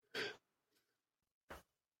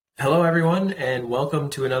Hello, everyone, and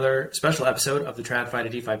welcome to another special episode of the TradFi to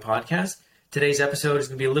DeFi podcast. Today's episode is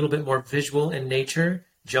going to be a little bit more visual in nature.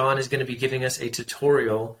 John is going to be giving us a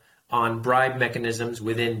tutorial on bribe mechanisms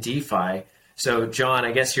within DeFi. So, John,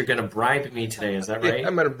 I guess you're going to bribe me today. Is that right? Yeah,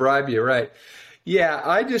 I'm going to bribe you, right? Yeah,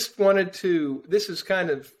 I just wanted to. This is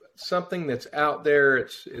kind of something that's out there.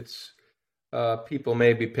 It's people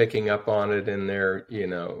may be picking up on it in their,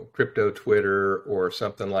 crypto Twitter or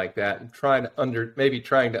something like that, and trying to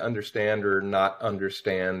understand or not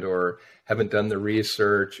understand, or haven't done the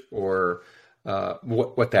research, or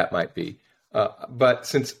what that might be. But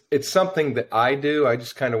since it's something that I do, I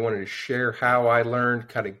just kind of wanted to share how I learned,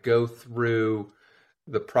 kind of go through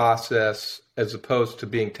the process as opposed to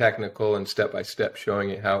being technical and step by step showing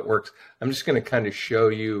you how it works. I'm just going to kind of show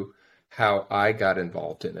you how I got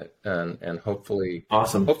involved in it, and hopefully,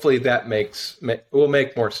 Awesome. Hopefully that will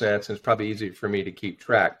make more sense, and it's probably easier for me to keep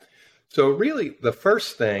track. So really, the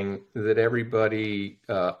first thing that everybody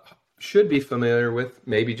should be familiar with,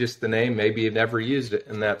 maybe just the name, maybe you've never used it,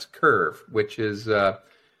 and that's Curve, which is an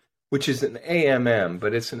AMM,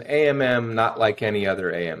 but it's an AMM not like any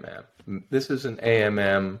other AMM. This is an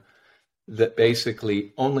AMM that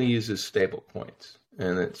basically only uses stable coins.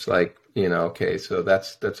 And it's like, okay, so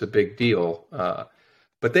that's a big deal.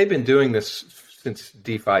 But they've been doing this since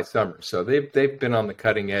DeFi summer. So they've been on the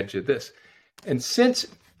cutting edge of this. And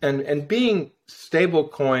being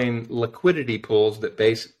stablecoin liquidity pools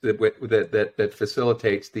that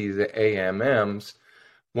facilitates these AMMs,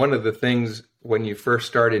 one of the things when you first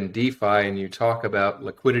start in DeFi and you talk about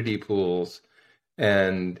liquidity pools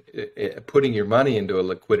and putting your money into a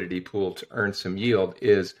liquidity pool to earn some yield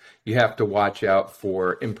is you have to watch out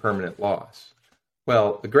for impermanent loss.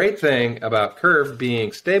 Well, the great thing about Curve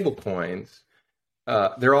being stable coins,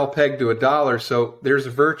 they're all pegged to $1, so there's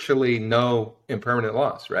virtually no impermanent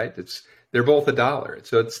loss, right? They're both $1,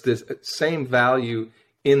 so it's the same value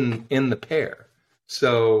in the pair.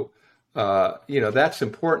 So that's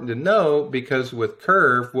important to know, because with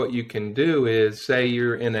Curve, what you can do is, say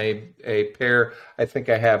you're in a pair, I think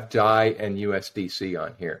I have DAI and USDC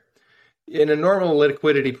on here. In a normal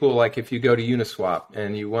liquidity pool, like if you go to Uniswap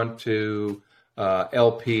and you want to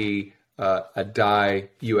LP a DAI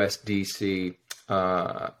USDC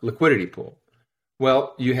liquidity pool,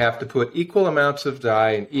 well, you have to put equal amounts of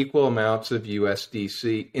DAI and equal amounts of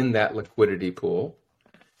USDC in that liquidity pool.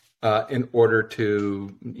 In order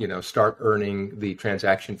to, start earning the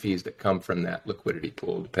transaction fees that come from that liquidity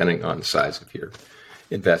pool, depending on the size of your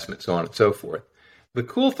investment, so on and so forth. The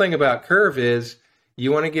cool thing about Curve is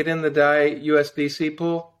you want to get in the DAI USDC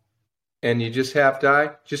pool and you just have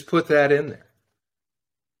DAI, just put that in there.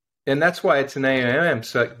 And that's why it's an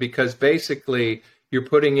AMM, because basically you're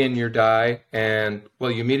putting in your DAI and,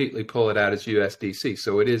 well, you immediately pull it out as USDC.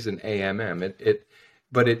 So it is an AMM.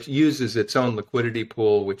 But it uses its own liquidity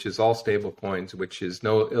pool, which is all stable coins, which is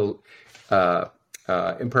no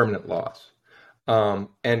impermanent loss.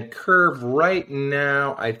 And Curve right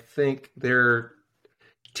now, I think their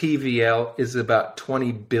TVL is about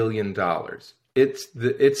 $20 billion. It's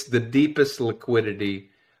the deepest liquidity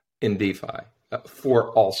in DeFi for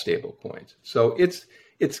all stable coins. So it's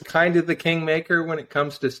kind of the kingmaker when it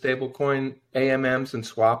comes to stablecoin AMMs and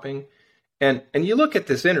swapping. And you look at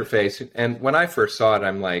this interface, and when I first saw it,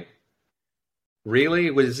 I'm like, really?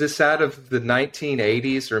 Was this out of the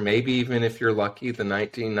 1980s, or maybe even, if you're lucky, the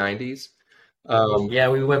 1990s? Yeah,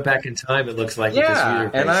 we went back in time, it looks like, with this Yeah,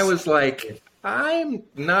 user and I base. was like, I'm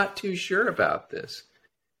not too sure about this.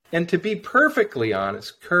 And to be perfectly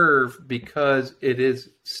honest, Curve, because it is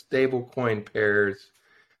stablecoin pairs,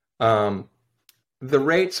 the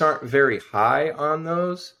rates aren't very high on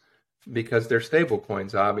those, because they're stable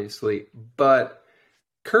coins, obviously, but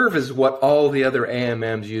Curve is what all the other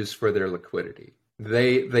AMMs use for their liquidity.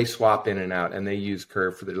 They swap in and out, and they use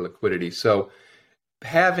Curve for their liquidity. So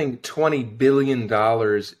having $20 billion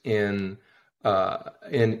in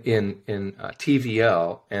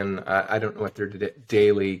TVL, and I don't know what their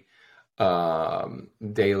daily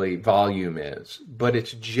volume is, but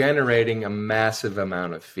it's generating a massive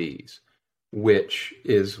amount of fees, which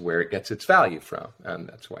is where it gets its value from, and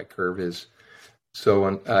that's why Curve is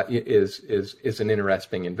is an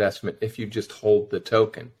interesting investment. If you just hold the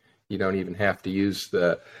token, you don't even have to use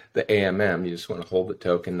the AMM. You just want to hold the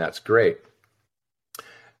token. That's great.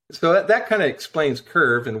 So that kind of explains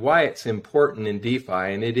Curve and why it's important in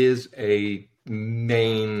DeFi, and it is a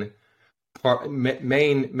main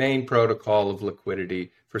protocol of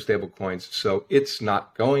liquidity for stablecoins. So it's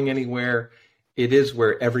not going anywhere. It is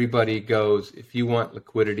where everybody goes if you want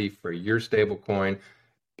liquidity for your stablecoin,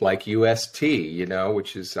 like UST,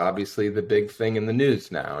 which is obviously the big thing in the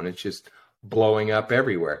news now, and it's just blowing up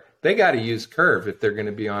everywhere. they got to use Curve if they're going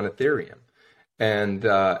to be on Ethereum. And,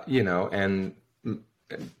 and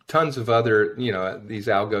tons of other, these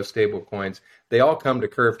algo stable coins, they all come to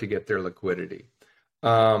Curve to get their liquidity.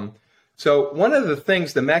 So one of the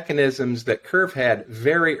things, the mechanisms that Curve had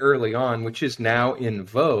very early on, which is now in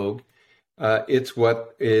vogue, it's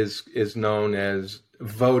what is known as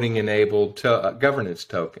voting-enabled governance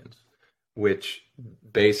tokens, which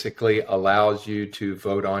basically allows you to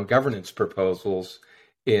vote on governance proposals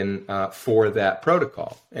for that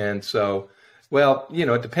protocol. And so, well,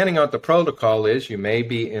 depending on what the protocol is, you may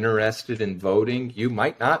be interested in voting. You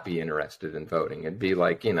might not be interested in voting. It'd be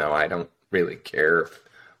like, I don't really care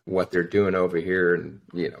what they're doing over here. And,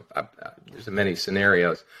 there's many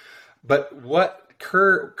scenarios. But what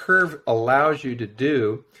Curve allows you to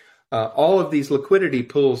do, all of these liquidity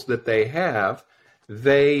pools that they have,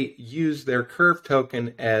 they use their Curve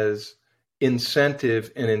token as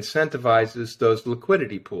incentive and incentivizes those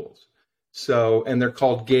liquidity pools. So, and they're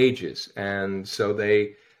called gauges. And so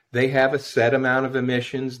they have a set amount of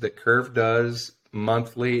emissions that Curve does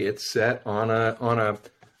monthly. It's set on a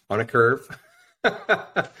curve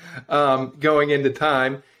going into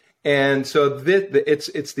time. And so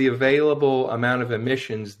it's the available amount of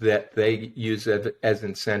emissions that they use as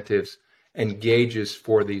incentives and gauges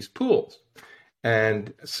for these pools.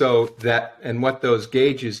 And so what those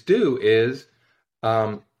gauges do is,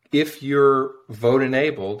 if you're vote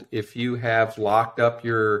enabled, if you have locked up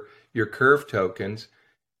your Curve tokens,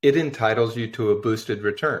 it entitles you to a boosted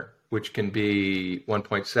return, which can be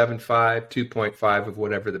 1.75, 2.5 of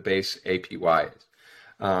whatever the base APY is.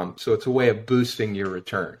 So it's a way of boosting your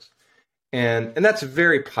returns. And that's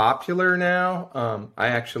very popular now. I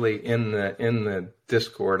actually in the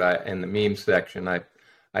Discord, in the meme section,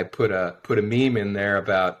 I put a meme in there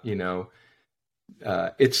about, it's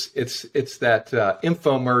that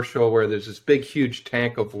infomercial where there's this big huge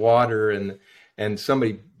tank of water and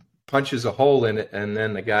somebody punches a hole in it, and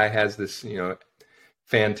then the guy has this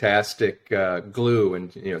fantastic glue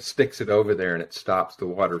and sticks it over there, and it stops the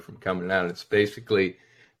water from coming out. And it's basically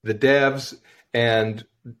the devs and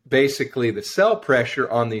basically the sell pressure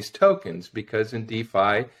on these tokens, because in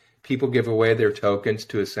DeFi people give away their tokens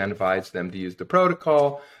to incentivize them to use the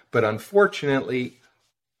protocol, but unfortunately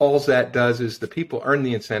all that does is the people earn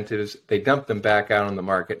the incentives, they dump them back out on the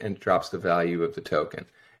market, and it drops the value of the token.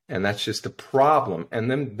 And that's just a problem. And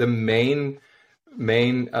then the main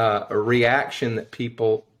reaction that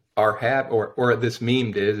people or this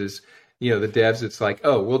meme is the devs, it's like,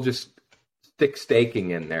 oh, we'll just stick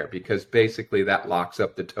staking in there, because basically that locks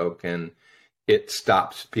up the token. It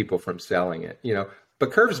stops people from selling it,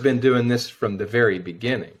 But Curve's been doing this from the very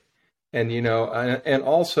beginning. And, and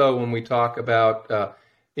also when we talk about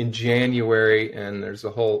in January, and there's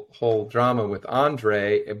a whole drama with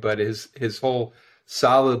Andre, but his whole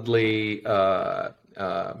solidly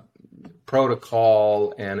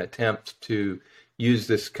protocol and attempt to use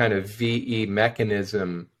this kind of VE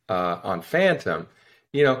mechanism on Phantom,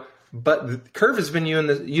 but Curve has been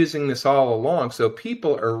using this all along. So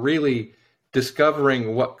people are really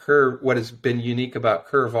discovering what has been unique about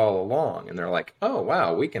Curve all along. And they're like, oh,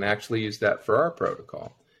 wow, we can actually use that for our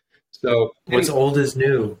protocol. So what's old is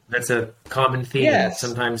new. That's a common theme. Yes.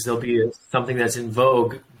 Sometimes there'll be something that's in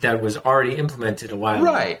vogue that was already implemented a while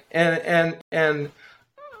ago. Right.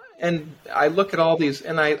 And I look at all these,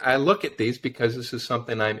 and I look at these because this is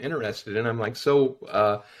something I'm interested in. I'm like,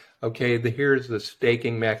 okay, here's the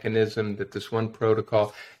staking mechanism that this one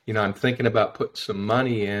protocol, I'm thinking about putting some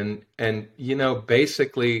money in. And,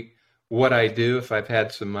 basically what I do if I've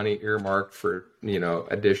had some money earmarked for,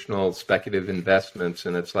 additional speculative investments,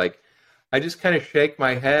 and it's like, I just kind of shake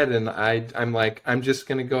my head and I'm like, I'm just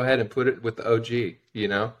going to go ahead and put it with the OG,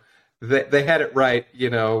 They had it right,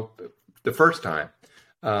 the first time.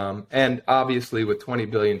 And obviously with $20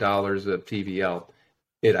 billion of TVL,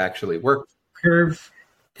 it actually worked. Curve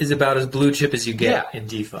is about as blue chip as you get in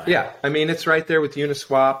DeFi. Yeah. I mean, it's right there with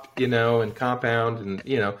Uniswap, and Compound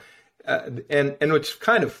and, and what's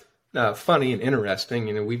kind of funny and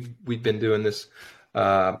interesting, we've been doing this,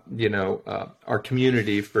 our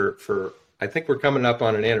community for, I think we're coming up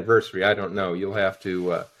on an anniversary. I don't know. You'll have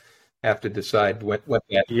to decide what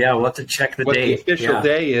that. Yeah. We'll have to check the date. The official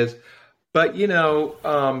day is. But,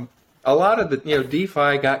 a lot of the,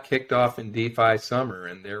 DeFi got kicked off in DeFi summer,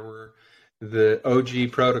 and there were the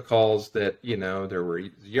OG protocols that, there were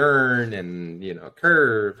Yearn and,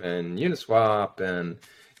 Curve and Uniswap and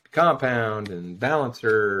Compound and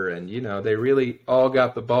Balancer, and, they really all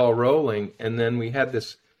got the ball rolling. And then we had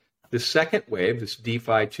this second wave, this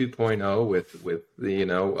DeFi 2.0 with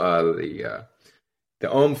the, the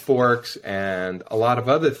Ohm forks and a lot of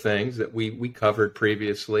other things that we covered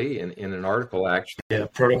previously in an article, actually. Yeah,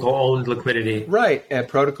 protocol owned liquidity. Right, and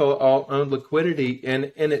protocol all owned liquidity,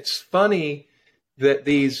 and it's funny that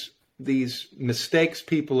these mistakes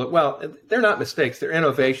people, well, they're not mistakes, they're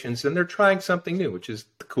innovations, and they're trying something new, which is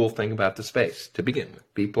the cool thing about the space to begin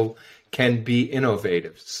with. People can be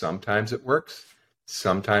innovative. Sometimes it works,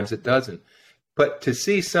 sometimes it doesn't. But to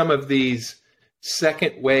see some of these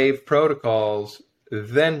second wave protocols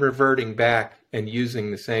then reverting back and using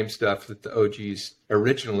the same stuff that the OGs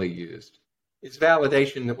originally used, it's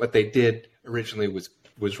validation that what they did originally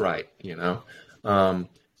was right, you know.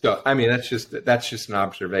 So I mean that's just an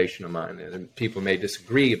observation of mine, and people may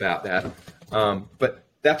disagree about that, but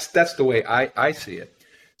that's the way I see it.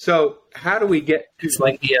 So how do we get to, it's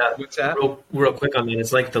like the what's that? Real quick on that,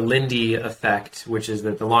 it's like the Lindy effect, which is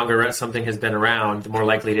that the longer something has been around, the more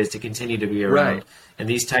likely it is to continue to be around. Right. And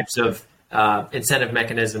these types of incentive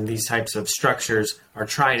mechanism, these types of structures are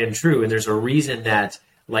tried and true, and there's a reason that,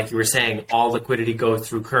 like you were saying, all liquidity goes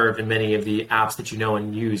through Curve in many of the apps that you know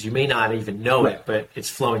and use. You may not even know Right. it, but it's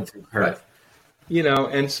flowing through Curve. Right. You know,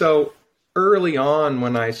 and so early on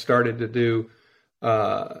when I started to do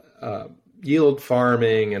yield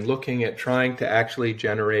farming and looking at trying to actually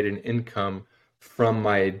generate an income from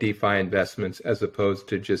my DeFi investments as opposed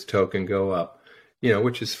to just token go up, you know,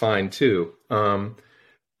 which is fine too.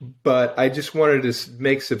 But I just wanted to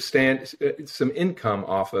make some income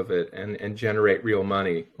off of it and generate real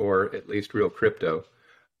money, or at least real crypto.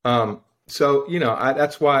 So, you know,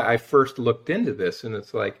 that's why I first looked into this, and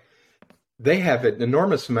it's like they have an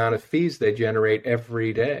enormous amount of fees they generate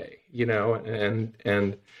every day, you know,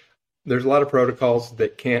 and there's a lot of protocols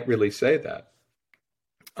that can't really say that.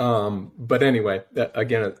 But anyway,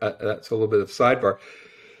 that's a little bit of sidebar.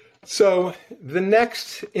 So the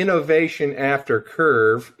next innovation after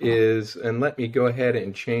Curve is, and let me go ahead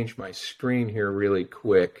and change my screen here really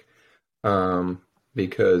quick,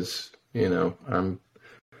 because you know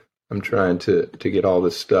I'm trying to get all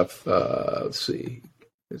this stuff. Let's see,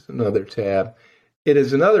 there's another tab. It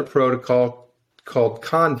is another protocol called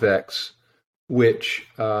Convex, which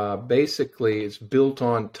basically is built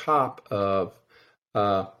on top of.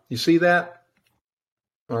 You see that?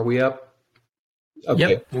 Are we up? Okay.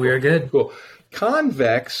 Yep, we're good. Cool.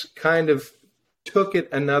 Convex kind of took it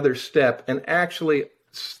another step, and actually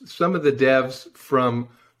some of the devs from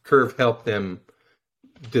Curve helped them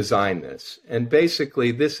design this. And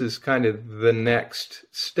basically this is kind of the next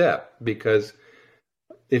step, because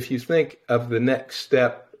if you think of the next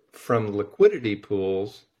step from liquidity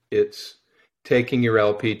pools, it's taking your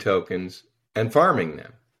LP tokens and farming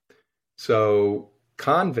them. So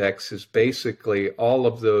Convex is basically all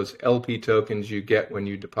of those LP tokens you get when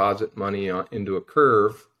you deposit money into a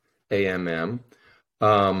Curve AMM.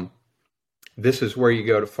 This is where you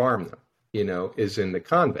go to farm them, you know, is in the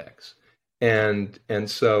Convex. And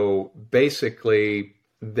so basically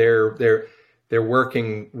they're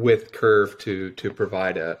working with Curve to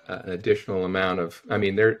provide an additional amount of, I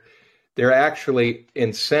mean, they're actually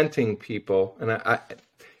incenting people, and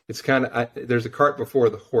it's kind of, there's a cart before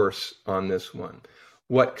the horse on this one.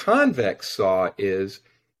 What Convex saw is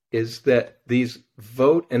that these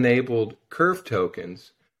vote-enabled Curve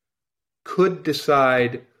tokens could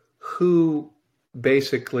decide who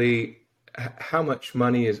basically, how much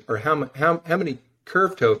money is, or how many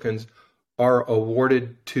Curve tokens are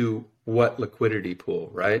awarded to what liquidity pool,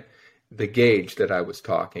 right? The gauge that I was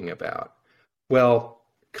talking about. Well,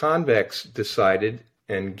 Convex decided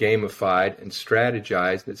and gamified and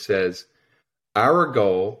strategized that says, our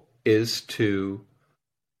goal is to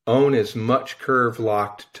own as much Curve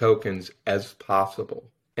locked tokens as possible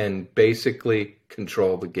and basically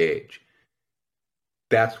control the gauge.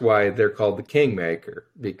 That's why they're called the Kingmaker,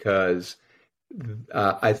 because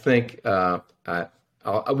I think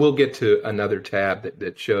we'll get to another tab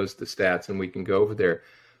that shows the stats and we can go over there.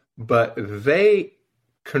 But they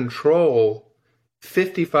control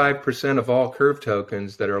 55% of all Curve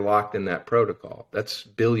tokens that are locked in that protocol. That's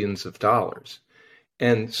billions of dollars.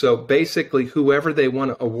 And so basically, whoever they want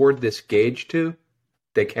to award this gauge to,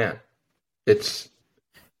 they can. And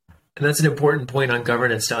that's an important point on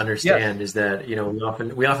governance to understand. Yes. Is that, you know,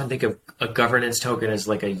 we often think of a governance token as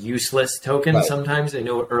like a useless token. Right. Sometimes I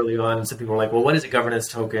know early on, some people are like, well, what is a governance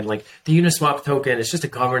token? Like the Uniswap token, it's just a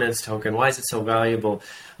governance token. Why is it so valuable?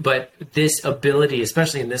 But this ability,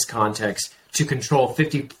 especially in this context, to control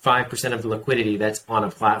 55% of the liquidity that's on a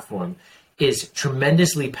platform is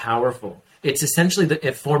tremendously powerful. It's essentially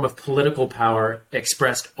a form of political power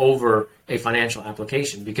expressed over a financial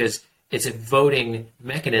application, because it's a voting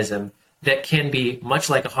mechanism that can be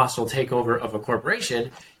much like a hostile takeover of a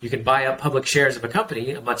corporation. You can buy up public shares of a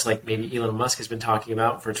company, much like maybe Elon Musk has been talking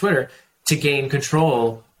about for Twitter, to gain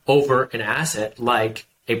control over an asset like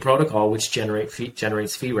a protocol which generates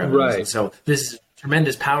fee revenues. Right. And so this is a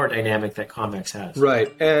tremendous power dynamic that Convex has.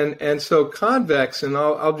 Right. And so Convex, and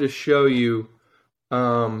I'll just show you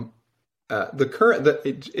the current.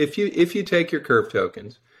 If you take your Curve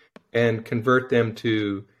tokens and convert them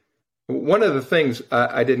to, one of the things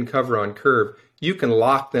I didn't cover on Curve, you can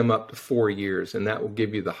lock them up to 4 years, and that will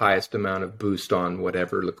give you the highest amount of boost on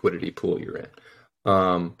whatever liquidity pool you're in.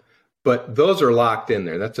 But those are locked in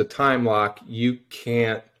there. That's a time lock. You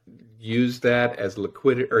can't use that as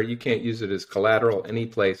liquidity, or you can't use it as collateral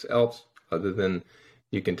anyplace else other than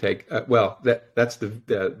you can take. That's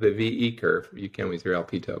the VE curve. You can with your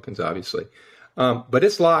LP tokens, obviously. But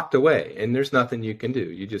it's locked away, and there's nothing you can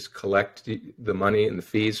do. You just collect the money and the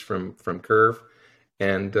fees from Curve,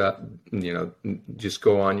 and just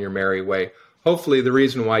go on your merry way. Hopefully, the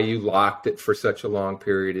reason why you locked it for such a long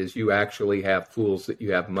period is you actually have pools that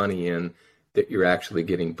you have money in that you're actually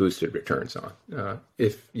getting boosted returns on.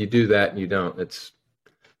 If you do that and you don't, it's.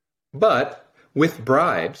 But with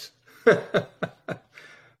Bribes,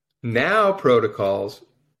 now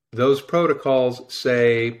those protocols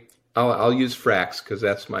say. I'll use Frax because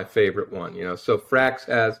that's my favorite one. So Frax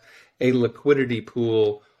has a liquidity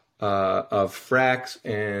pool of Frax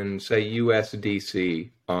and say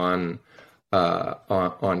USDC on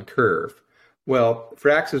Curve. Well,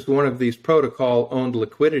 Frax is one of these protocol-owned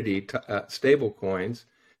liquidity stablecoins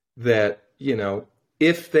that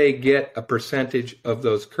if they get a percentage of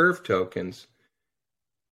those Curve tokens,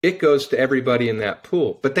 it goes to everybody in that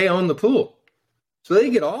pool. But they own the pool, so they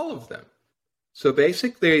get all of them. So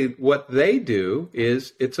basically what they do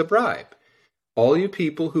is it's a bribe. All you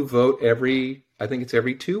people who vote every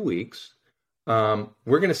 2 weeks, we're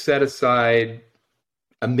going to set aside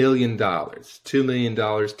 $1 million, $2 million,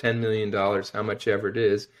 $10 million, how much ever it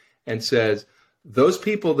is, and says those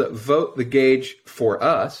people that vote the gauge for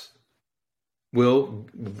us will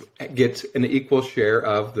get an equal share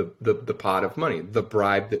of the pot of money, the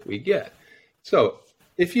bribe that we get. So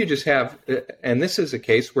if you just have, and this is a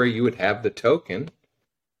case where you would have the token,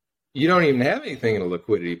 you don't even have anything in a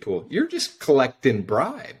liquidity pool. You're just collecting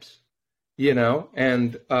bribes,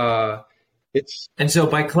 and it's. And so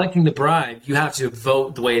by collecting the bribe, you have to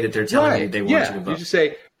vote the way that they're telling you they want you to vote. You just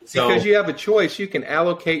say, because you have a choice, you can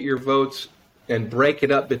allocate your votes and break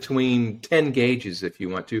it up between 10 gauges if you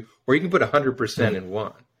want to, or you can put 100% in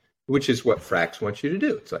one, which is what Frax wants you to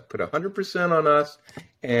do. It's like put 100% on us,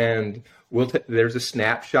 and there's a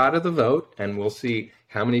snapshot of the vote, and we'll see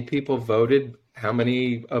how many people voted, how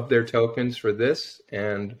many of their tokens for this,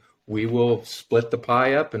 and we will split the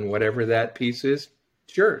pie up, and whatever that piece is,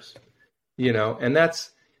 it's yours. And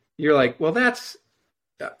you're like, well, that's,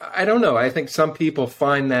 I don't know. I think some people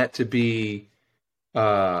find that to be,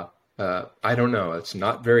 I don't know. It's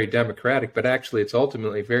not very democratic, but actually it's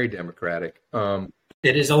ultimately very democratic.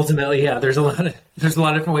 It is ultimately, yeah. There's a lot of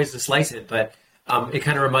different ways to slice it, but it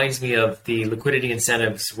kind of reminds me of the liquidity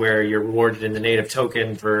incentives where you're rewarded in the native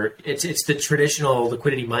token for it's the traditional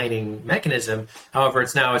liquidity mining mechanism. However,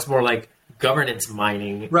 it's more like governance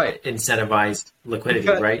mining, right? Incentivized liquidity,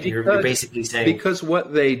 right? You're basically saying, because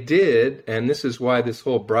what they did, and this is why this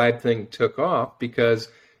whole bribe thing took off, because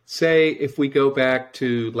say if we go back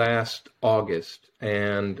to last August,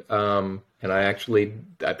 and I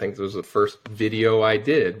think this was the first video I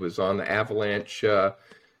did was on the Avalanche,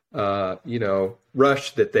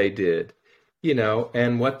 rush that they did,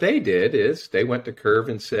 and what they did is they went to Curve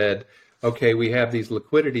and said, okay, we have these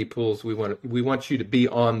liquidity pools. We want you to be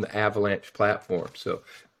on the Avalanche platform. So,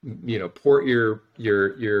 port your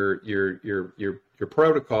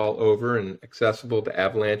protocol over and accessible to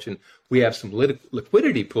Avalanche, and we have some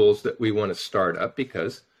liquidity pools that we want to start up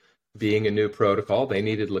because, being a new protocol, they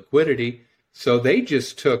needed liquidity. So they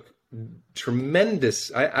just took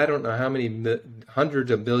tremendous, I don't know how many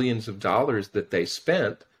hundreds of millions of dollars that they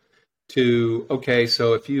spent to, okay,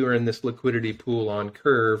 so if you are in this liquidity pool on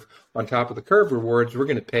Curve, on top of the Curve rewards, we're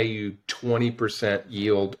going to pay you 20%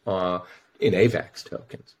 yield in AVAX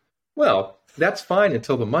tokens. Well, that's fine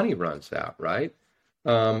until the money runs out, right?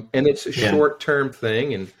 And it's a short-term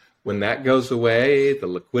thing, and when that goes away, the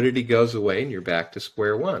liquidity goes away, and you're back to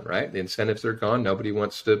square one, right? The incentives are gone. Nobody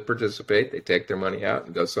wants to participate. They take their money out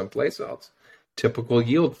and go someplace else. Typical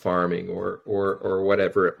yield farming or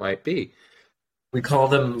whatever it might be. We call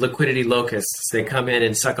them liquidity locusts. They come in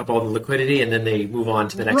and suck up all the liquidity, and then they move on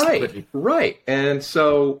to the next liquidity. Right. And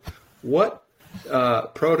so what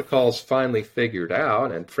protocols finally figured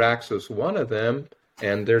out, and Frax was one of them,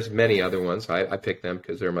 and there's many other ones. I pick them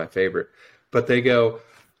because they're my favorite. But they go,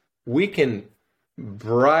 we can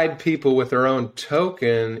bribe people with our own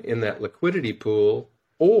token in that liquidity pool,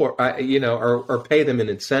 or or pay them an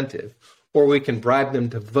incentive, or we can bribe them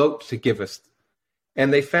to vote to give us.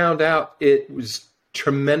 And they found out it was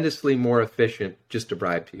tremendously more efficient just to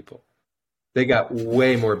bribe people. They got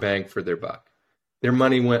way more bang for their buck. Their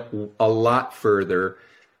money went a lot further.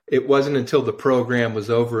 It wasn't until the program was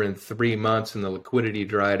over in 3 months and the liquidity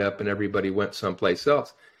dried up and everybody went someplace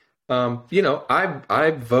else.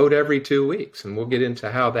 I vote every 2 weeks, and we'll get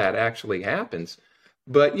into how that actually happens.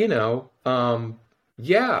 But, I'm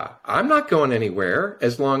not going anywhere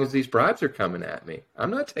as long as these bribes are coming at me.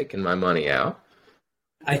 I'm not taking my money out.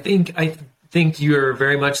 I think you're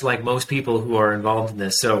very much like most people who are involved in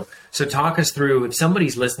this. So talk us through, if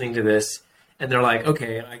somebody's listening to this and they're like,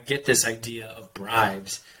 okay, I get this idea of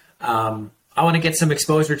bribes. I want to get some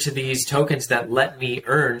exposure to these tokens that let me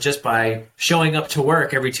earn just by showing up to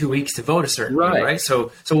work every 2 weeks to vote a certain way, right?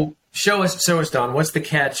 So show us, Don. What's the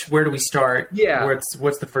catch? Where do we start? Yeah.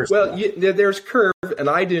 What's the first? Well, there's Curve, and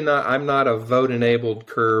I'm not a vote-enabled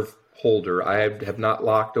Curve holder. I have not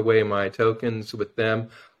locked away my tokens with them.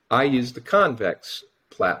 I use the Convex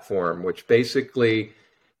platform, which basically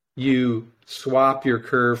you swap your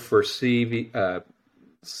Curve for CRV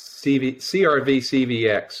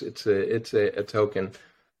CVX. It's a token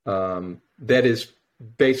that is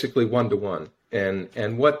basically 1-to-1.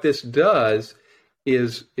 And what this does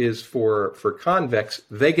is for Convex,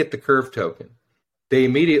 they get the Curve token. They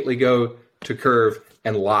immediately go to Curve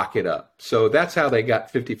and lock it up. So that's how they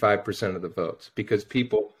got 55% of the votes, because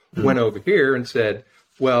people went over here and said,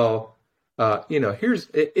 well,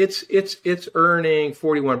 it's earning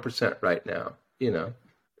 41% right now.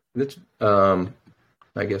 It's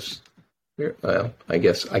I guess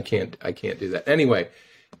I can't do that. Anyway,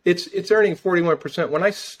 it's earning 41%. When I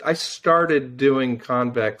started doing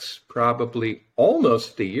Convex probably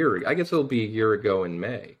almost a year, I guess it'll be a year ago in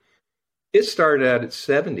May. It started out at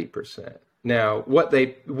 70%. Now, what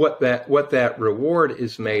that reward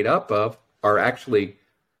is made up of are actually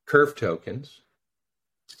Curve tokens,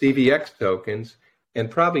 CVX tokens, and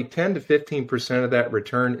probably 10 to 15% of that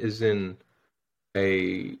return is in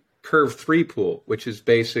a Curve 3 pool, which is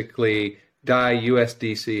basically DAI,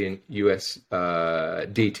 USDC, and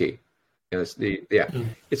USDT.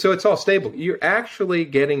 So it's all stable. You're actually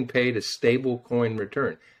getting paid a stable coin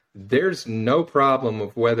return. There's no problem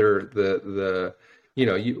of whether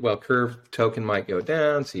Curve token might go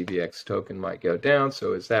down, CVX token might go down.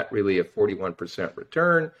 So is that really a 41%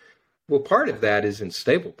 return? Well, part of that is in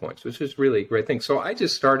stable coins, which is really a great thing. So I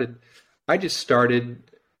just started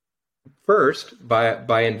first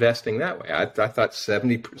by investing that way. I thought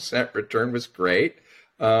 70% return was great,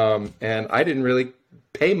 and I didn't really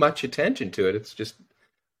pay much attention to it. It's just,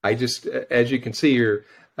 as you can see, your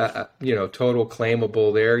total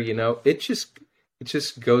claimable there. It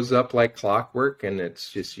just goes up like clockwork, and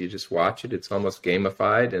it's just, you just watch it. It's almost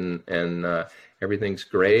gamified, and everything's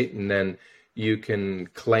great. And then you can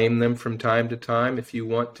claim them from time to time if you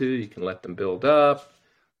want to. You can let them build up.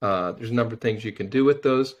 There's a number of things you can do with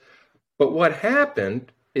those. But what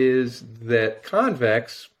happened is that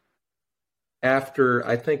Convex, after,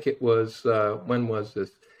 I think it was, when was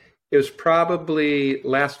this? It was probably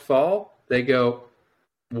last fall. They go,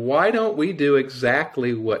 why don't we do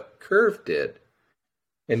exactly what Curve did?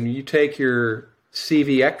 And you take your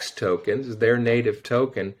CVX tokens, their native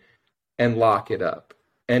token, and lock it up.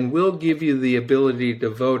 And we'll give you the ability to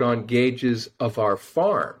vote on gauges of our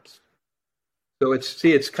farms. So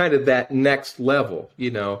it's kind of that next level,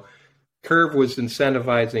 Curve was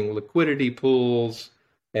incentivizing liquidity pools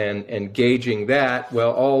and gauging that.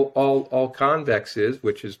 Well, all Convex is,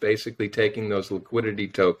 which is basically taking those liquidity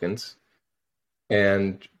tokens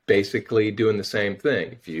and basically doing the same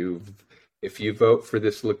thing. If you vote for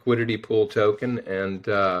this liquidity pool token, and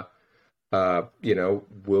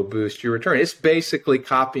we'll boost your return. It's basically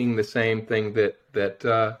copying the same thing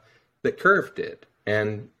that Curve did,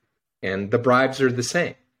 and the bribes are the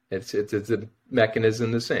same. It's a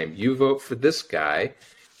mechanism the same. You vote for this guy,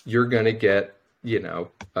 you're going to get,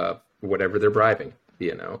 whatever they're bribing,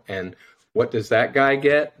 and what does that guy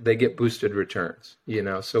get? They get boosted returns,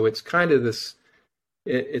 so it's kind of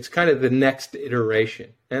the next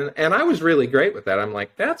iteration. And I was really great with that. I'm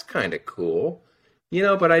like, that's kind of cool,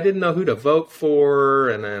 but I didn't know who to vote for.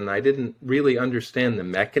 And then I didn't really understand the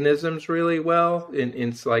mechanisms really well. And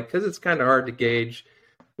it's like, cause it's kind of hard to gauge.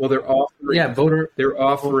 Well, they're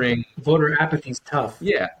offering, voter apathy is tough.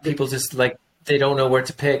 Yeah. People just like they don't know where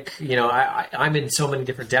to pick. I'm in so many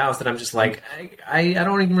different DAOs that I'm just like, I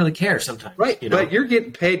don't even really care sometimes. Right, but you're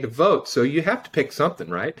getting paid to vote, so you have to pick something,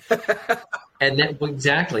 right? And then,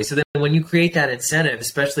 exactly. So then when you create that incentive,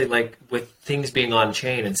 especially like with things being on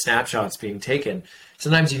chain and snapshots being taken,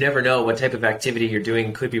 sometimes you never know what type of activity you're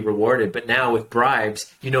doing could be rewarded. But now with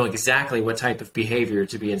bribes, you know exactly what type of behavior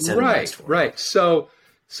to be incentivized for. Right. So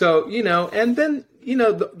and then,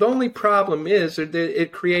 the only problem is that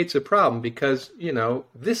it creates a problem because,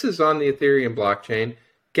 this is on the Ethereum blockchain.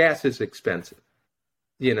 Gas is expensive.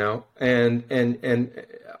 And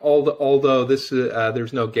although this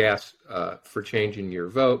there's no gas for changing your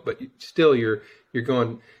vote, but still you're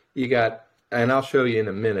going, you got, and I'll show you in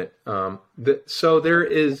a minute. So there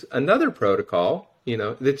is another protocol,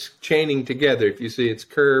 that's chaining together. If you see it's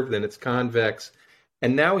curved, then it's convex,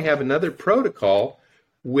 and now we have another protocol,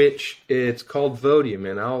 which it's called Vodium,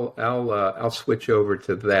 and I'll switch over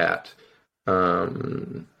to that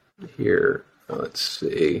here. Let's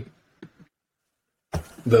see.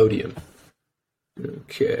 Vodium.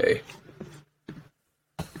 Okay.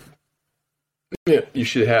 Yeah, you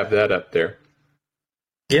should have that up there.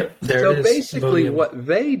 Yep, there so it is. So basically Vodium. What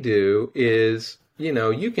they do is,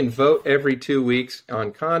 you can vote every 2 weeks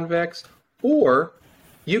on Convex, or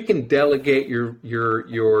you can delegate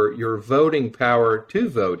your voting power to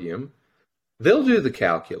Vodium. They'll do the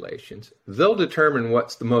calculations. They'll determine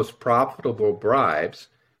what's the most profitable bribes,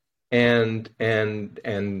 and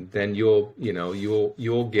then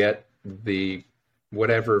you'll get the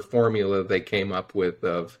whatever formula they came up with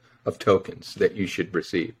of tokens that you should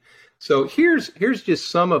receive. So here's just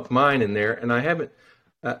some of mine in there, and I haven't.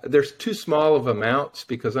 There's too small of amounts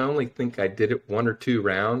because I only think I did it 1 or 2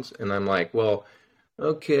 rounds, and I'm like, well,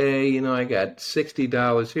 okay, I got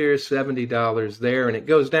 $60 here, $70 there, and it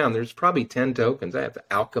goes down. There's probably 10 tokens. I have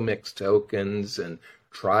Alchemix tokens and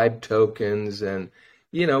Tribe tokens, and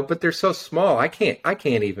but they're so small, I can't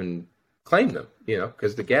even claim them,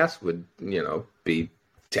 because the gas would, be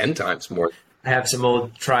 10 times more. I have some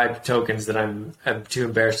old Tribe tokens that I'm too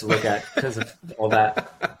embarrassed to look at because of all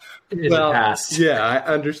that in the past. Yeah, I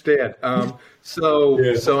understand.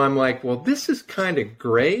 So I'm like, well, this is kind of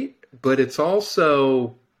great, but it's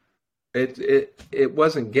also it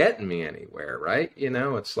wasn't getting me anywhere, right?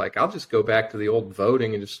 It's like I'll just go back to the old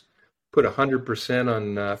voting and just put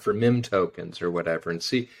 100% on for MIM tokens or whatever and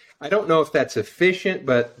see. I don't know if that's efficient,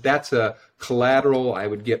 but that's a collateral. I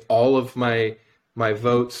would get all of my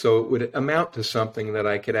votes, so it would amount to something that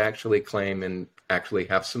I could actually claim and actually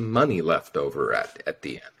have some money left over at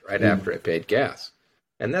the end, right after I paid gas.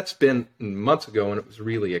 And that's been months ago, and it was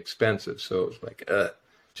really expensive. So it was like,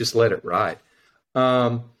 just let it ride.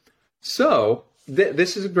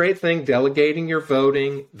 This is a great thing, delegating your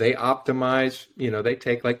voting. They optimize, they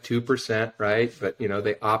take like 2%, right? But, they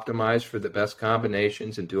optimize for the best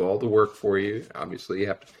combinations and do all the work for you. Obviously, you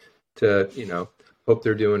have to hope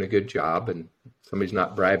they're doing a good job and somebody's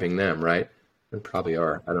not bribing them, right? They probably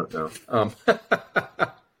are. I don't know.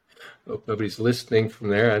 Hope nobody's listening from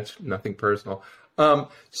there. That's nothing personal. The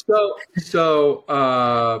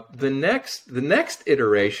next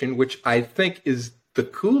iteration, which I think is the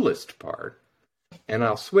coolest part, and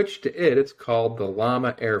I'll switch to it. It's called the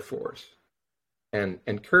Llama Air Force, and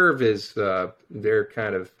Curve is they're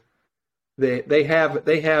kind of they have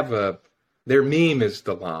their meme is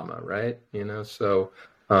the llama, right? So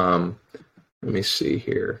let me see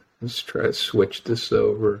here. Let's try to switch this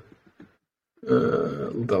over.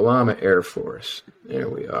 The Llama Air Force. There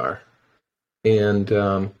we are. And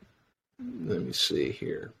let me see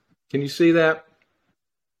here. Can you see that?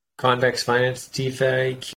 Convex Finance,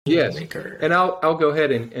 DeFi, yes. Maker. And I'll go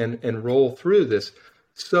ahead and roll through this.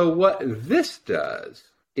 So what this does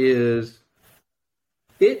is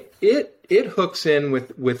it hooks in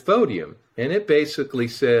with Vodium, and it basically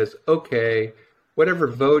says, okay, whatever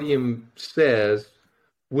Vodium says,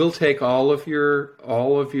 we'll take all of your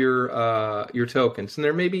tokens, and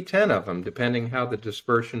there may be 10 of them, depending how the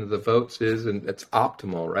dispersion of the votes is, and it's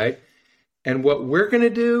optimal, right? And what we're going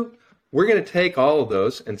to do, we're going to take all of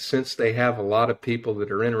those, and since they have a lot of people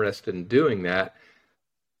that are interested in doing that,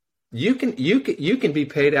 you can be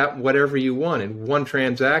paid out whatever you want in one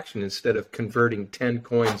transaction instead of converting 10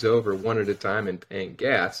 coins over one at a time and paying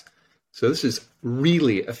gas. So this is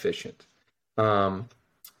really efficient. And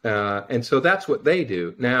so that's what they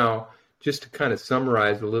do. Now, just to kind of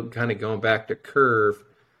summarize a little, kind of going back to Curve,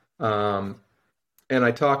 and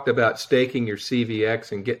I talked about staking your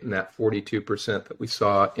CVX and getting that 42% that we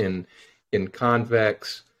saw in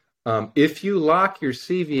Convex. If you lock your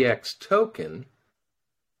CVX token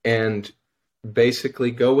and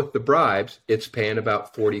basically go with the bribes, it's paying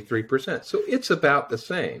about 43%. So it's about the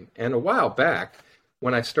same. And a while back,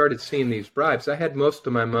 when I started seeing these bribes, I had most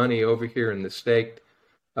of my money over here in the staked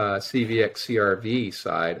CVX CRV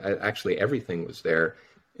side. Actually, everything was there.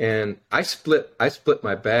 And I split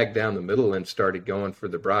my bag down the middle and started going for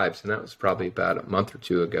the bribes. And that was probably about a month or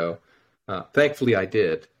two ago. Thankfully, I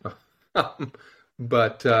did.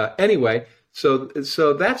 But anyway, so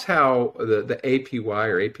that's how the APY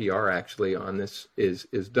or APR actually on this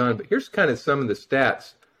is done. But here's kind of some of the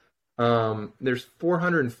stats. There's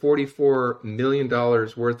 $444 million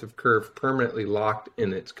worth of curve permanently locked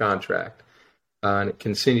in its contract. And it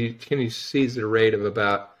continues to seize at a rate of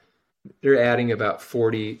they're adding about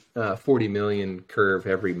 40 million curve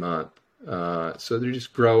every month. So they're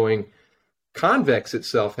just growing. Convex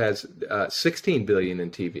itself has 16 billion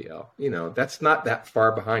in TVL. That's not that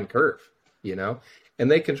far behind curve,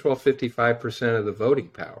 and they control 55% of the voting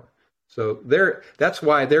power. So that's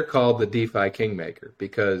why they're called the DeFi Kingmaker,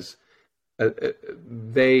 because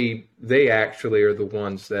they actually are the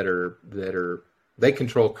ones that they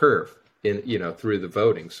control curve through the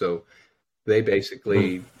voting. So they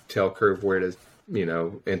basically tell curve where to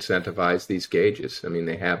incentivize these gauges. I mean,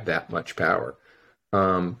 they have that much power.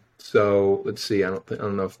 So let's see. I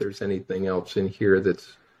don't know if there's anything else in here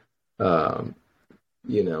that's, but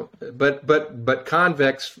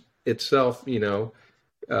Convex itself, they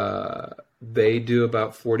do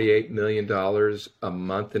about $48 million a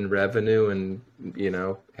month in revenue, and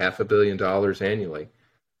 $500 million annually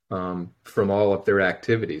from all of their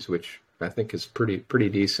activities, which I think is pretty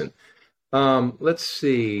decent. Let's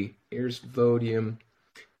see. Here's Vodium.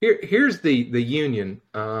 Here's the union,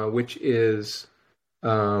 which is.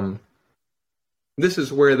 This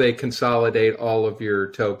is where they consolidate all of your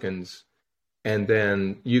tokens, and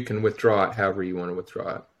then you can withdraw it however you want to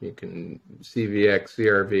withdraw it. You can CVX,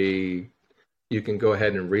 CRV, you can go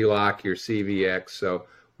ahead and relock your CVX. So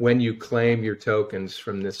when you claim your tokens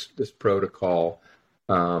from this protocol,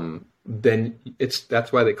 then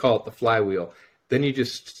that's why they call it the flywheel. Then you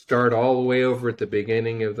just start all the way over at the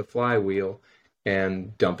beginning of the flywheel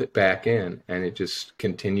and dump it back in, and it just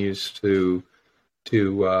continues to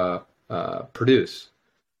produce.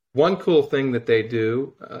 One cool thing that they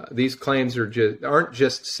do, these claims aren't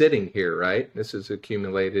just sitting here, right? This is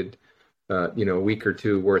accumulated, a week or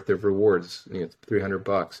two worth of rewards, it's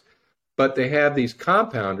 $300. But they have these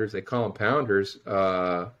compounders, they call them pounders,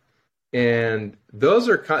 and those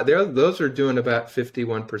are doing about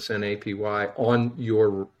 51% APY on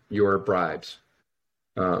your bribes,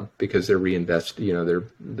 because they're reinvesting,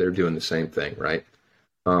 they're doing the same thing, right?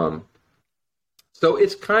 So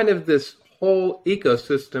it's kind of this whole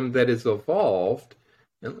ecosystem that has evolved.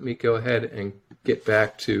 And let me go ahead and get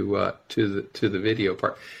back to the video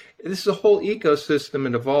part. This is a whole ecosystem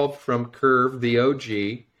that evolved from Curve, the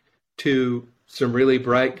OG, to some really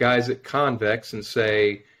bright guys at Convex and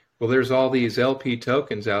say, well, there's all these LP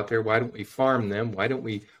tokens out there. Why don't we farm them? Why don't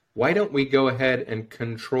we go ahead and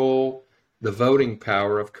control the voting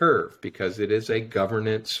power of Curve? Because it is a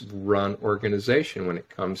governance-run organization when it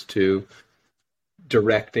comes to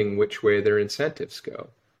directing which way their incentives go.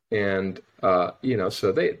 And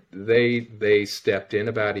so they stepped in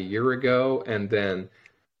about a year ago, and then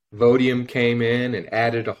Vodium came in and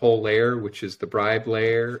added a whole layer, which is the bribe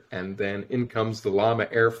layer, and then in comes the Llama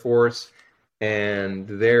Air Force, and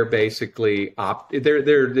they're basically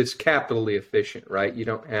they're just capitally efficient, right? You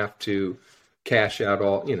don't have to cash out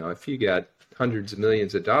all, if you got hundreds of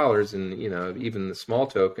millions of dollars, and even the small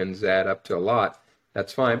tokens add up to a lot,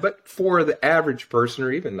 that's fine. But for the average person,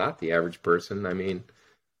 or even not the average person, I mean,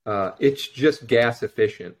 it's just gas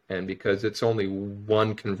efficient, and because it's only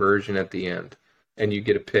one conversion at the end, and you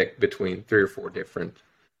get a pick between 3 or 4 different,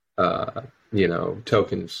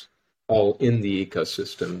 tokens, all in the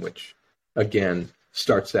ecosystem, which again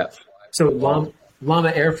starts that. So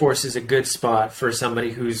Llama Air Force is a good spot for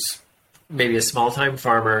somebody who's maybe a small-time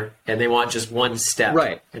farmer and they want just one step,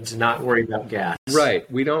 right, and to not worry about gas. Right.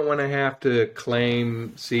 We don't want to have to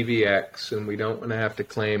claim CVX, and we don't want to have to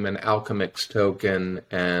claim an Alchemix token,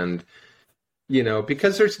 and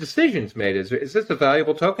because there's decisions made. Is this a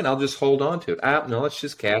valuable token? I'll just hold on to it. No, let's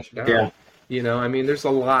just cash it out. Yeah. I mean, there's a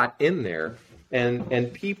lot in there,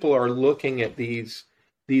 and people are looking at these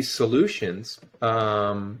solutions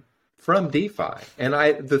from DeFi. And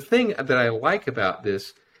the thing that I like about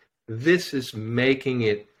this is making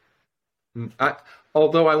it.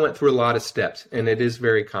 Although I went through a lot of steps, and it is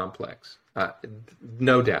very complex,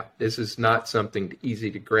 no doubt. This is not something easy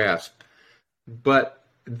to grasp, but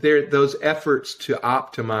those efforts to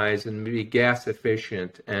optimize and be gas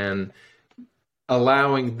efficient and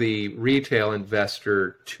allowing the retail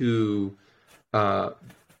investor to uh,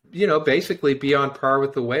 basically be on par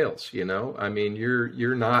with the whales. I mean,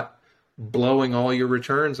 you're not blowing all your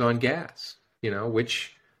returns on gas.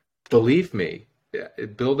 Which, believe me,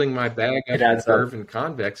 building my bag It up in adds up. Curve and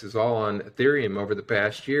Convex is all on Ethereum over the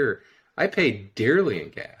past year. I paid dearly in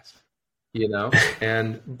gas,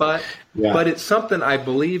 and but Yeah. it's something I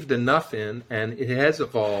believed enough in, and it has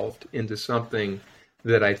evolved into something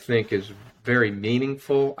that I think is very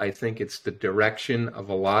meaningful. I think it's the direction of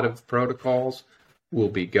a lot of protocols will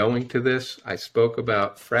be going to this. I spoke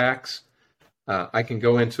about Frax. I can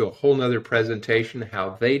go into a whole nother presentation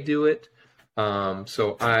how they do it.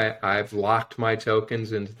 So I've locked my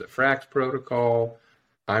tokens into the Frax protocol.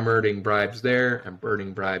 I'm earning bribes there. I'm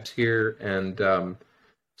earning bribes here. And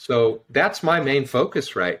so that's my main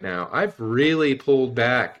focus right now. I've really pulled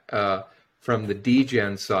back from the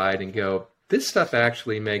degen side and go, this stuff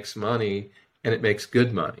actually makes money, and it makes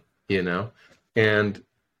good money. And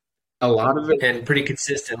a lot of it. And pretty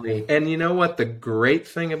consistently. And you know what the great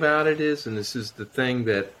thing about it is, and this is the thing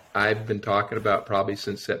that I've been talking about probably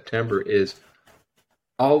since September, is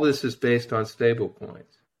all this is based on stable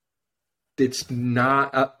coins. It's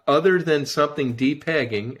not other than something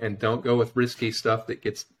depegging, and don't go with risky stuff that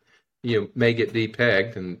gets, may get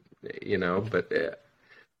depegged, and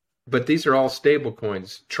but these are all stable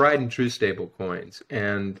coins, tried and true stable coins,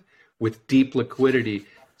 and with deep liquidity.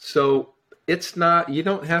 So it's not, you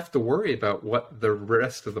don't have to worry about what the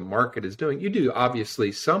rest of the market is doing. You do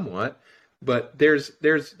obviously somewhat, but there's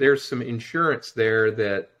some insurance there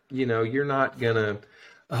that, you're not gonna,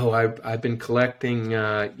 I've been collecting,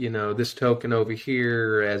 this token over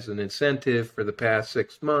here as an incentive for the past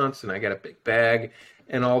 6 months, and I got a big bag,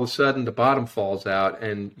 and all of a sudden the bottom falls out,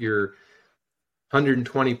 and your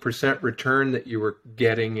 120% return that you were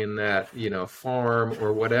getting in that, farm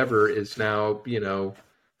or whatever is now,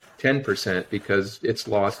 10% because it's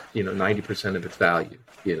lost, 90% of its value,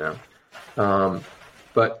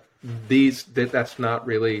 But that's not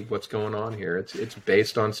really what's going on here. It's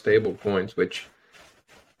based on stable coins, which,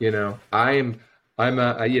 I'm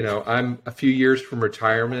a few years from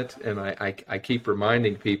retirement, and I keep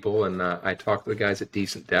reminding people, and I talk to the guys at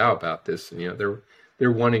Decent DAO about this, and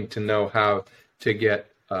they're wanting to know how to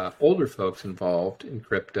get older folks involved in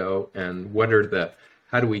crypto, and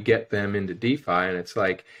how do we get them into DeFi? And it's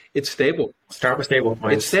like, it's stable. Start with stable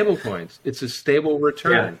coins. It's stable coins. It's a stable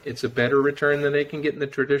return. Yeah. It's a better return than they can get in the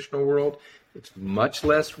traditional world. It's much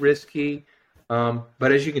less risky.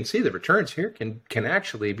 But as you can see, the returns here can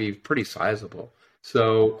actually be pretty sizable.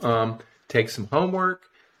 So take some homework,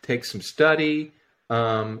 take some study.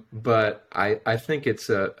 But I think it's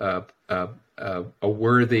a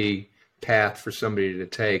worthy path for somebody to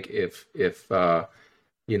take if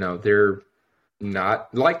they're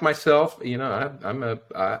not like myself. I'm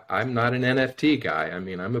not an NFT guy. I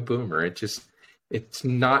mean, I'm a boomer. It's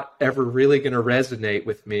not ever really going to resonate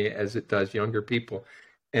with me as it does younger people.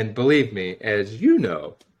 And believe me, as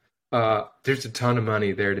there's a ton of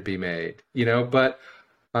money there to be made, but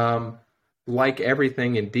like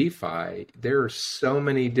everything in DeFi, there are so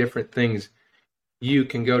many different things you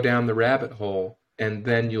can go down the rabbit hole, and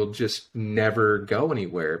then you'll just never go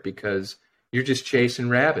anywhere because you're just chasing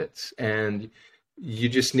rabbits, and you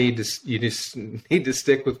just need to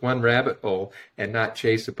stick with one rabbit hole and not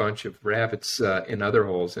chase a bunch of rabbits in other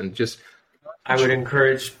holes, and just I would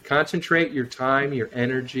encourage concentrate your time, your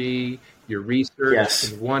energy, your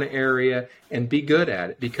research in one area, and be good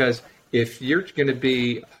at it. Because if you're going to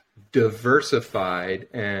be diversified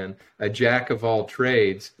and a jack of all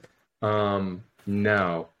trades,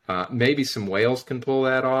 no. Maybe some whales can pull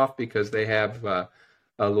that off because they have a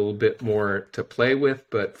little bit more to play with.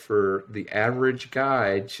 But for the average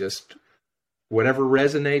guy, just whatever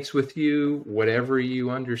resonates with you, whatever you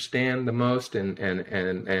understand the most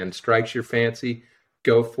and strikes your fancy,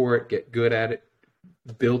 go for it, get good at it,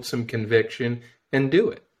 build some conviction, and do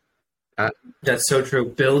it. That's so true.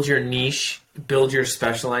 Build your niche, build your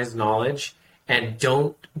specialized knowledge, and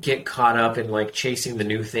don't get caught up in like chasing the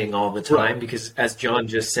new thing all the time. Right. Because as John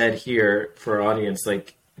just said here for our audience,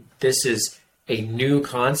 like this is a new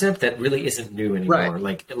concept that really isn't new anymore.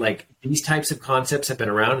 Right. Like these types of concepts have been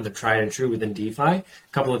around and they're tried and true within DeFi a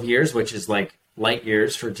couple of years, which is like light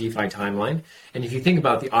years for DeFi timeline. And if you think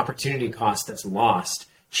about the opportunity cost that's lost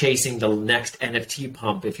chasing the next NFT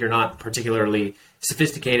pump, if you're not particularly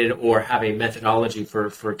sophisticated or have a methodology for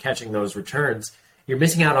catching those returns, you're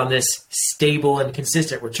missing out on this stable and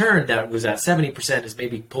consistent return that was at 70% is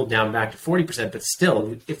maybe pulled down back to 40%. But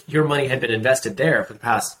still, if your money had been invested there for the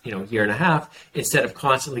past year and a half, instead of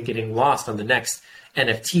constantly getting lost on the next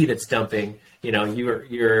NFT that's dumping,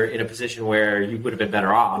 you're in a position where you would have been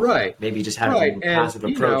better off. Right. Maybe just having Right. a And, passive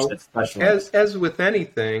approach that's specialized. as with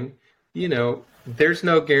anything, there's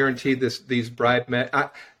no guarantee these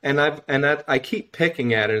I keep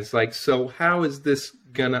picking at it. It's like, so how is this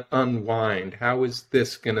gonna unwind? How is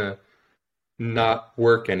this gonna not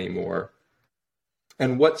work anymore?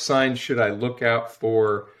 And what signs should I look out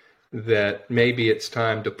for that maybe it's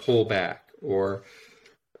time to pull back?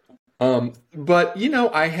 But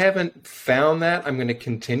I haven't found that. I'm going to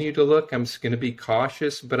continue to look. I'm just going to be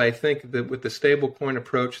cautious. But I think that with the stablecoin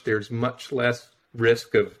approach, there's much less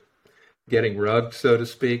risk of getting rugged, so to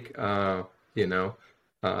speak.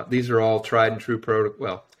 These are all tried and true protocol.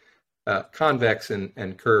 Well, Convex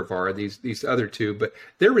and Curve are these other two, but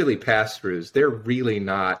they're really pass-throughs. They're really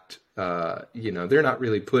not, they're not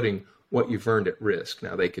really putting what you've earned at risk.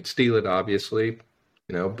 Now, they could steal it, obviously,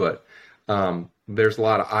 but there's a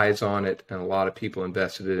lot of eyes on it and a lot of people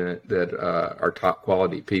invested in it that are top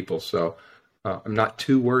quality people. So I'm not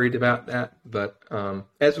too worried about that. But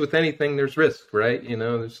as with anything, there's risk, right?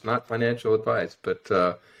 It's not financial advice, but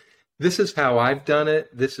this is how I've done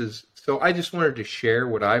it. So I just wanted to share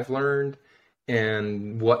what I've learned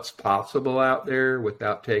and what's possible out there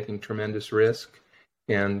without taking tremendous risk.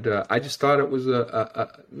 And I just thought it was a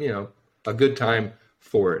good time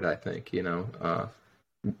for it. I think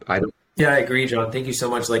I don't. Yeah, I agree, John. Thank you so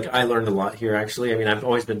much. I learned a lot here, actually. I mean, I've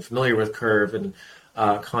always been familiar with Curve and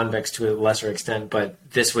Convex to a lesser extent, but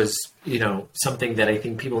this was, something that I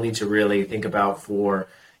think people need to really think about for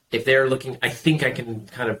if they're looking. I think I can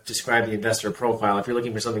kind of describe the investor profile. If you're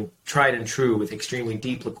looking for something tried and true with extremely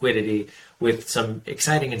deep liquidity, with some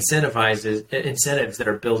exciting incentives that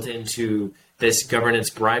are built into this governance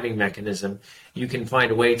bribing mechanism, you can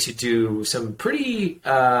find a way to do some pretty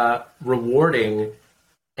rewarding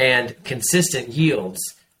and consistent yields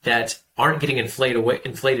that aren't getting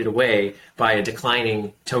inflated away by a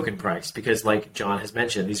declining token price. Because like John has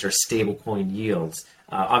mentioned, these are stablecoin yields.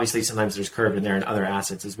 Obviously, sometimes there's Curve in there and other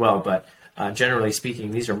assets as well, but generally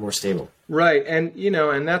speaking, these are more stable. Right, and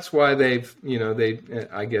and that's why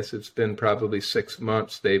I guess it's been probably 6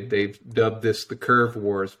 months. They've dubbed this the Curve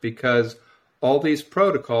Wars, because all these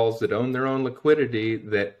protocols that own their own liquidity,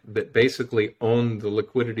 that basically own the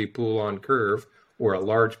liquidity pool on Curve, or a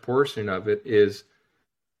large portion of it, is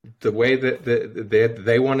the way that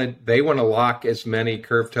they want to lock as many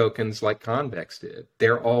Curve tokens like Convex did.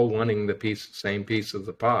 They're all wanting the same piece of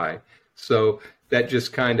the pie. So that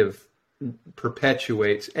just kind of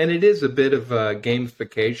perpetuates, and it is a bit of a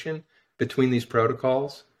gamification between these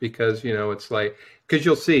protocols, because it's like, because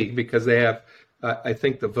you'll see, because they have I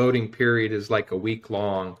think the voting period is like a week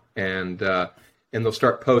long, and they'll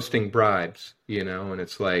start posting bribes, and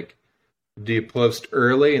it's like, do you post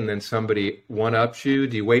early and then somebody one-ups you?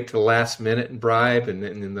 Do you wait till the last minute and bribe, and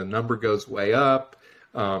then the number goes way up?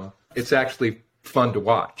 It's actually fun to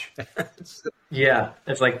watch. Yeah,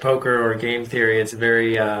 it's like poker or game theory. It's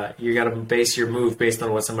very, you got to base your move based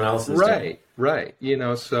on what someone else is doing. Right.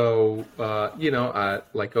 So,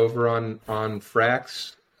 like over on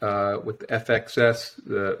Frax, with the FXS,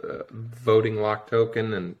 the voting lock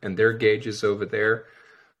token, and their gauges over there,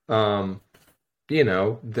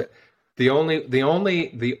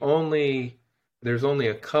 there's only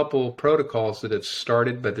a couple protocols that have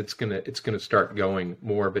started, but it's gonna start going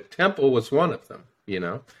more. But Temple was one of them,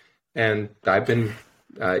 and I've been,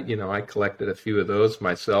 I collected a few of those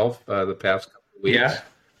myself the past couple of weeks. Yeah.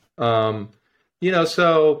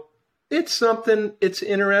 So it's something. It's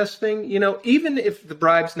interesting, Even if the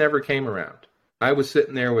bribes never came around, I was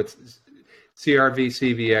sitting there with CRV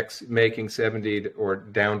CVX making 70 or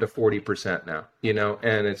down to 40% now,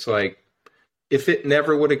 and it's like, if it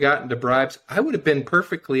never would have gotten to bribes, I would have been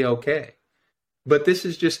perfectly okay. But this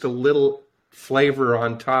is just a little flavor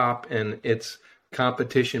on top, and it's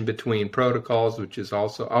competition between protocols, which is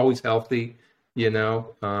also always healthy,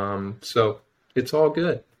 so it's all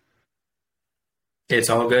good. It's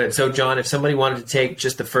all good. So, John, if somebody wanted to take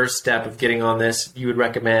just the first step of getting on this, you would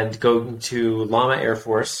recommend going to Llama Air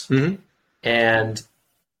Force. Mm-hmm. And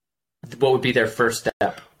what would be their first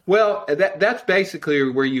step? Well, that's basically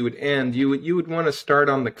where you would end. You would want to start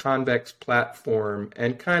on the Convex platform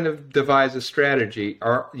and kind of devise a strategy.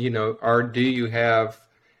 Do you have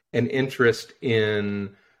an interest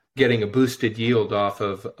in getting a boosted yield off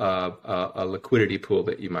of a liquidity pool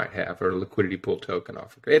that you might have, or a liquidity pool token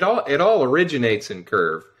off of Curve? It all originates in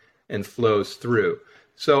Curve and flows through.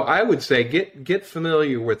 So I would say get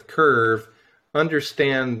familiar with Curve,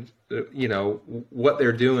 understand what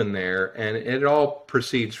they're doing there, and it all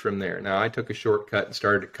proceeds from there. Now, I took a shortcut and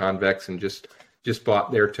started at Convex and just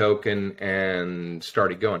bought their token and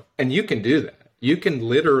started going. And you can do that. You can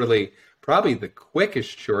literally, probably the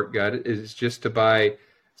quickest shortcut is just to buy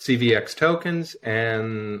CVX tokens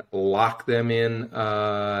and lock them in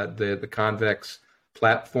the Convex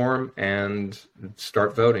platform and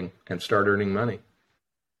start voting and start earning money,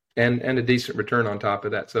 and a decent return on top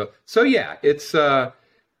of that. So yeah, it's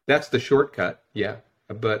that's the shortcut. Yeah,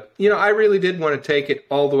 but I really did want to take it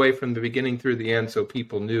all the way from the beginning through the end, so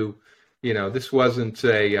people knew. This wasn't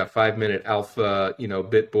a 5-minute alpha,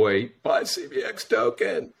 BitBoy, buy CVX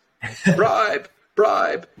token, bribe.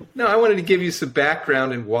 No, I wanted to give you some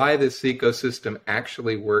background in why this ecosystem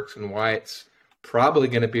actually works and why it's probably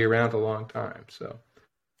going to be around a long time. So,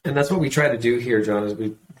 and that's what we try to do here, John, is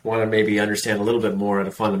we want to maybe understand a little bit more at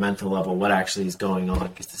a fundamental level what actually is going on,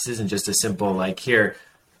 because this isn't just a simple, like, here,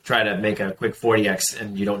 try to make a quick 40x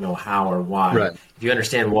and you don't know how or why. Right. If you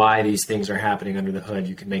understand why these things are happening under the hood,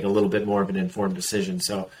 you can make a little bit more of an informed decision.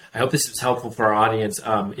 So I hope this is helpful for our audience.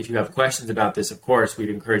 If you have questions about this, of course, we'd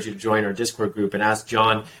encourage you to join our Discord group and ask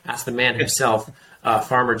the man himself,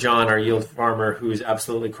 Farmer John, our yield farmer, who's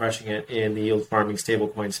absolutely crushing it in the yield farming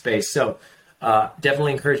stablecoin space. So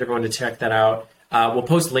definitely encourage everyone to check that out. We'll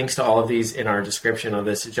post links to all of these in our description of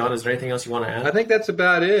this. John, is there anything else you want to add? I think that's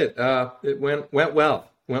about it. It went well.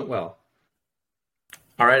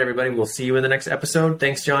 All right, everybody. We'll see you in the next episode.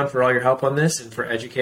 Thanks, John, for all your help on this and for educating.